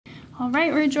All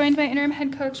right, we're joined by interim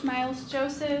head coach Miles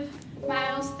Joseph.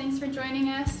 Miles, thanks for joining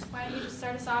us. Why don't you just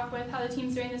start us off with how the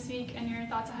team's doing this week and your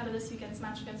thoughts ahead of this weekend's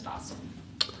match against Austin?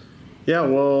 Yeah,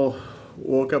 well,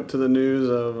 woke up to the news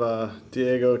of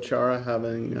Diego Chara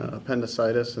having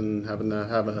appendicitis and having to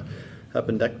have a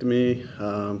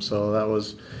appendectomy. So that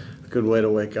was a good way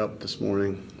to wake up this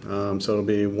morning. So it'll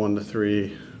be 1 to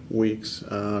 3 weeks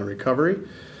recovery.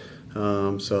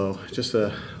 So just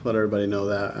to let everybody know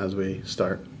that as we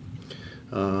start.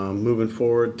 Moving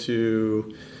forward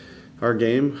to our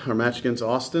match against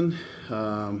Austin.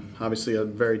 Obviously a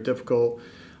very difficult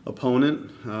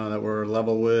opponent that we're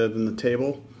level with in the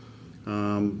table.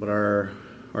 But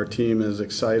our team is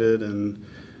excited and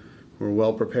we're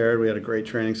well prepared. We had a great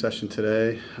training session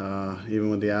today, even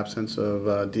with the absence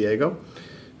of Diego.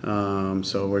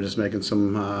 So we're just making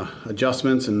some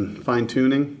adjustments and fine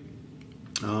tuning,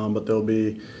 but they'll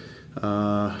be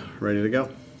ready to go.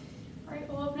 All right,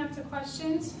 we'll open up to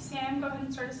questions. Sam, go ahead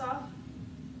and start us off.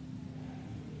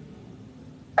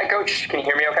 Hi, Coach. Can you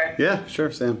hear me okay? Yeah,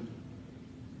 sure, Sam.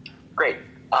 Great.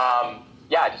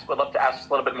 I just would love to ask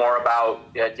a little bit more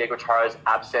about Diego Chara's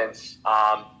absence.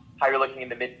 How you're looking in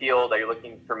the midfield? Are you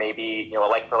looking for maybe a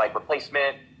like-for-like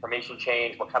replacement, formation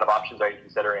change? What kind of options are you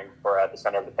considering for the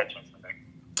center of the pitch on Sunday?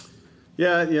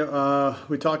 Yeah,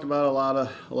 we talked about a lot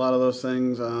of those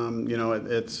things.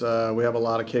 We have a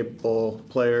lot of capable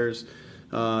players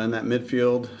in that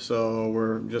midfield, so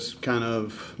we're just kind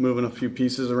of moving a few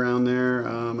pieces around there,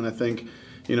 and I think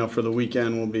for the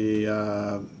weekend we'll be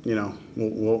we're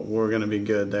going to be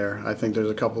good there. I think there's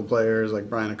a couple of players like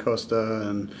Brian Acosta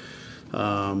and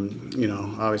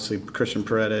obviously Christian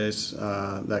Paredes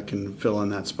that can fill in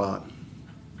that spot.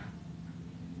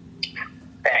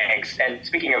 Thanks. And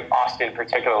speaking of Austin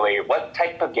particularly, what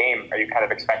type of game are you kind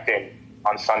of expecting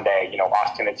on Sunday?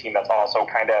 Austin, a team that's also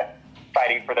kind of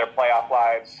fighting for their playoff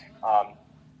lives.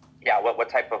 What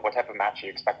type of match are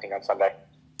you expecting on Sunday?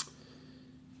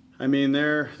 I mean,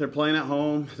 they're playing at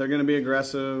home. They're going to be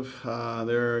aggressive.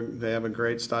 They have a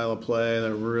great style of play.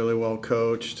 They're really well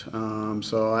coached.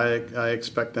 So I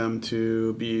expect them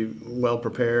to be well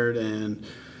prepared and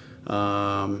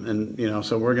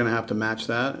so we're going to have to match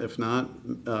that. If not,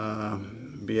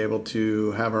 be able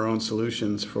to have our own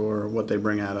solutions for what they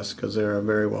bring at us because they're a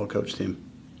very well coached team.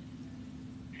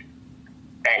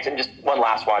 Thanks. And just one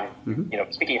last one.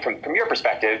 Mm-hmm. Speaking from your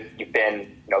perspective, you've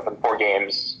been for 4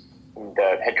 games in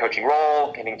the head coaching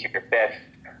role, getting to your 5th.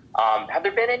 Have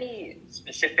there been any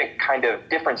specific kind of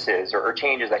differences or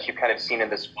changes that you've kind of seen in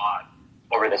the squad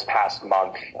over this past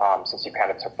month since you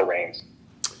kind of took the reins?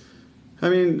 I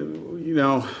mean,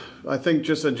 I think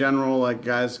just a general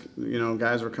guys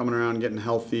were coming around getting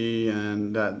healthy,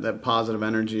 and that positive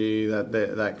energy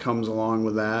that comes along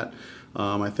with that.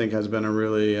 I think has been a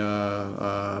really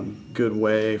good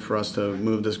way for us to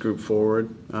move this group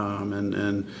forward,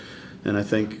 and I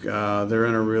think they're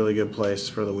in a really good place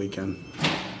for the weekend.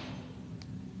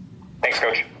 Thanks,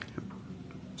 Coach.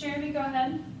 Jeremy, go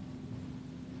ahead.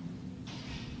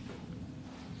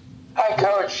 Hi,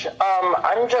 Coach.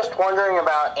 I'm just wondering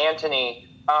about Anthony.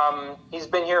 He's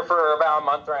been here for about a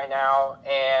month right now,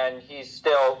 and he's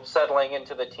still settling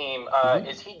into the team.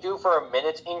 Is he due for a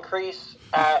minutes increase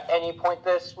at any point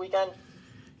this weekend?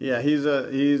 Yeah, he's.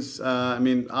 I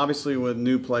mean, obviously, with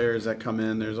new players that come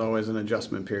in, there's always an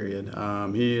adjustment period.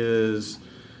 He is,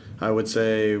 I would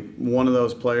say, one of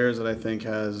those players that I think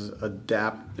is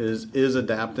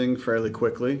adapting fairly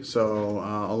quickly. So,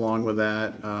 along with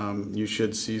that, you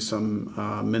should see some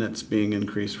minutes being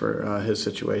increased for his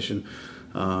situation.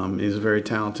 He's a very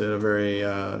talented, a very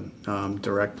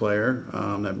direct player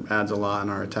that adds a lot in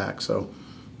our attack. So.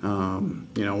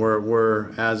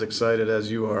 We're as excited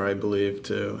as you are, I believe,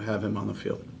 to have him on the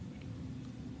field.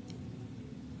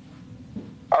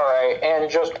 All right, and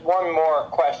just one more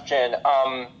question.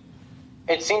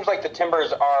 It seems like the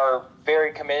Timbers are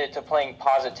very committed to playing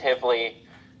positively,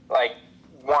 like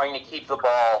wanting to keep the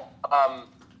ball.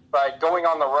 But going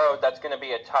on the road, that's going to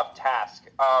be a tough task.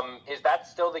 Is that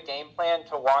still the game plan,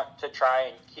 to want to try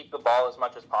and keep the ball as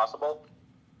much as possible?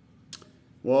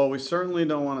 Well, we certainly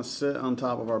don't want to sit on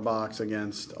top of our box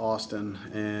against Austin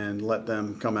and let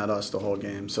them come at us the whole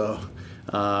game. So,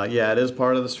 it is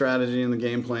part of the strategy and the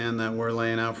game plan that we're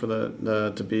laying out for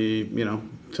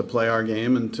to play our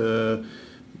game and to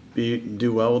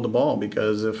do well with the ball.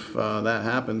 Because if that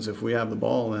happens, if we have the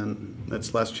ball, then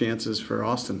it's less chances for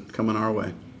Austin coming our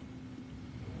way.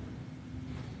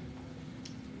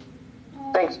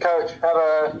 Thanks, Coach. Have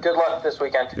a good luck this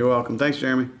weekend. You're welcome. Thanks,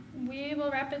 Jeremy. We will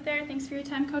wrap it there. Thanks for your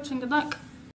time, Coach, and good luck.